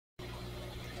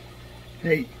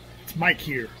Hey, it's Mike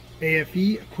here,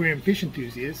 AFE, Aquarium Fish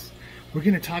Enthusiast. We're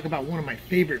going to talk about one of my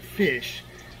favorite fish,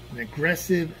 an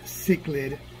aggressive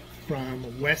cichlid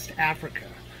from West Africa,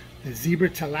 the zebra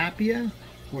tilapia,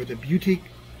 or the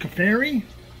Buttikoferi.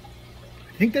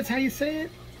 I think that's how you say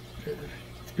it.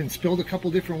 It's been spelled a couple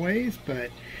different ways,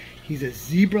 but he's a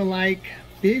zebra-like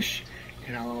fish,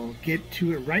 and I'll get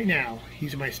to it right now.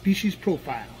 He's my species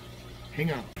profile.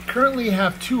 Hang on. Currently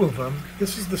have two of them.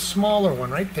 This is the smaller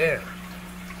one right there.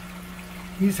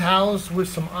 He's housed with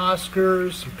some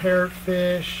Oscars, some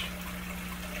parrotfish.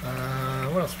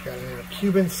 What else we got in there? A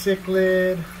Cuban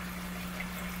cichlid,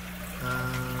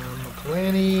 a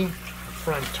Plani, a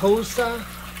frontosa.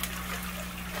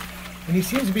 And he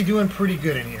seems to be doing pretty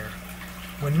good in here.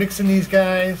 When mixing these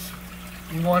guys,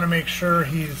 you want to make sure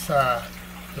he's the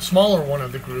smaller one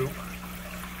of the group.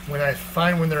 When I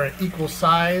find when they're at equal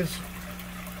size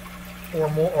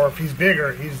or more, or if he's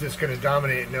bigger, he's just going to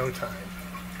dominate in no time.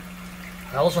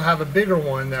 I also have a bigger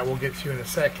one that we'll get to in a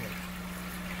second.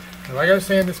 And like I was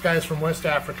saying, this guy's from West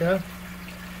Africa.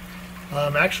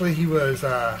 Actually, he was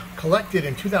collected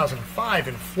in 2005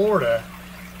 in Florida,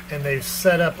 and they've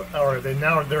set up, or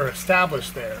they're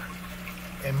established there,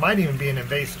 and might even be an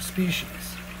invasive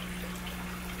species.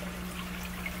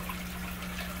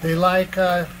 They like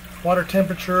water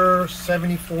temperature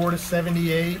 74 to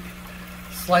 78,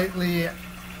 slightly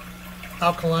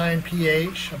alkaline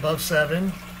pH above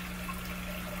 7.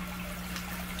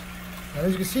 Now,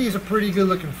 as you can see, he's a pretty good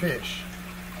looking fish.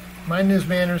 Minding his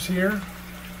manners here.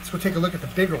 Let's go take a look at the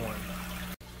bigger one.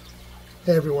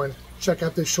 Hey everyone, check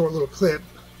out this short little clip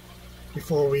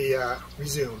before we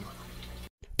resume.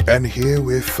 And here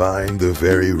we find the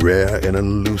very rare and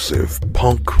elusive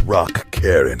punk rock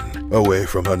Karen, away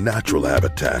from her natural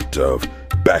habitat of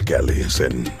back alleys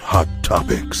and hot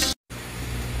topics.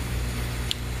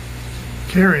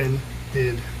 Karen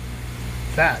did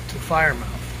that to Firemouth.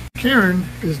 Karen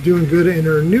is doing good in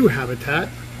her new habitat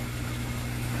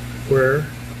where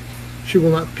she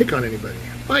will not pick on anybody.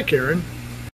 Bye, Karen.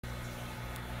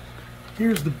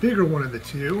 Here's the bigger one of the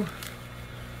two.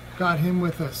 Got him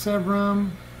with a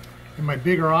Severum and my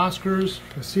bigger Oscars.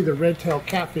 You can see the red-tailed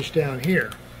catfish down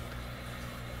here.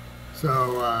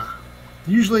 So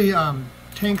usually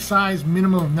tank size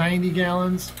minimum of 90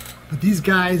 gallons, but these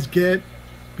guys get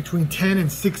between 10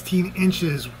 and 16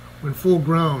 inches when full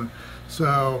grown.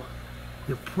 So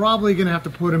you're probably going to have to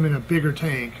put him in a bigger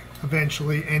tank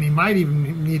eventually, and he might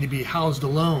even need to be housed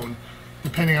alone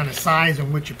depending on the size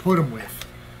in which you put him with.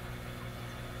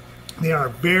 They are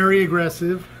very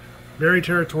aggressive, very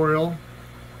territorial.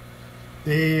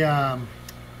 They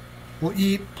will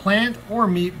eat plant or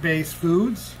meat-based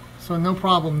foods, so no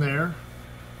problem there.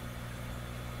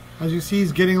 As you see,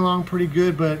 he's getting along pretty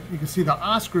good, but you can see the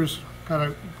Oscars got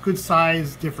a good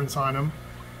size difference on him.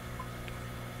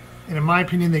 And in my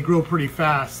opinion, they grow pretty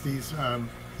fast, these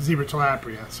zebra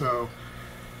tilapia. So,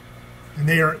 and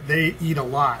they eat a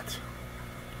lot.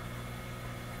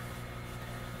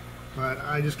 But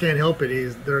I just can't help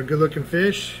it. They're a good-looking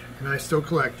fish, and I still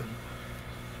collect them.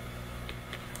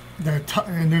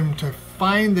 And then to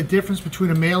find the difference between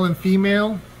a male and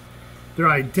female, they're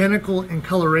identical in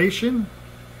coloration.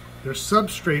 They're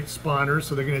substrate spawners,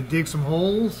 so they're going to dig some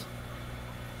holes.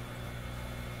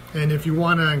 And if you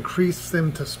want to increase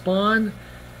them to spawn,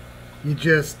 you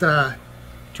just turn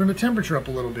the temperature up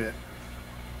a little bit.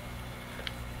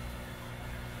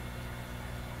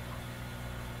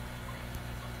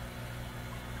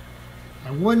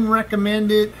 I wouldn't recommend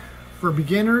it for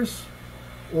beginners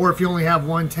or if you only have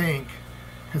one tank,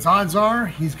 because odds are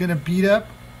he's going to beat up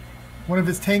one of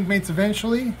his tank mates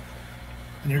eventually,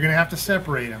 and you're going to have to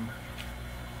separate him.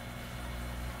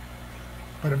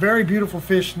 But a very beautiful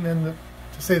fish,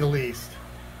 to say the least.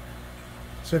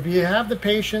 So if you have the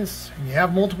patience and you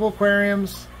have multiple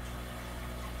aquariums,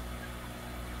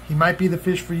 he might be the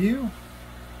fish for you.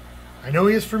 I know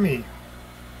he is for me.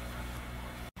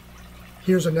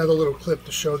 Here's another little clip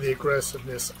to show the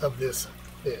aggressiveness of this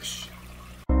fish.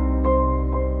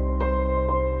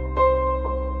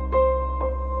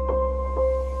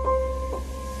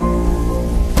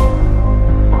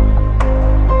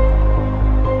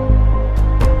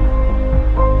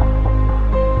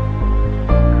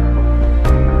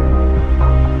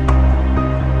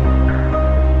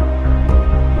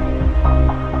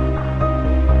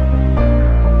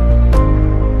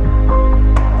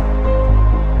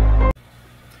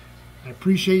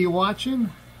 Appreciate you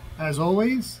watching, as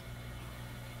always,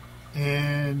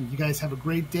 and you guys have a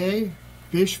great day.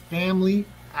 Fish family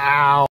out.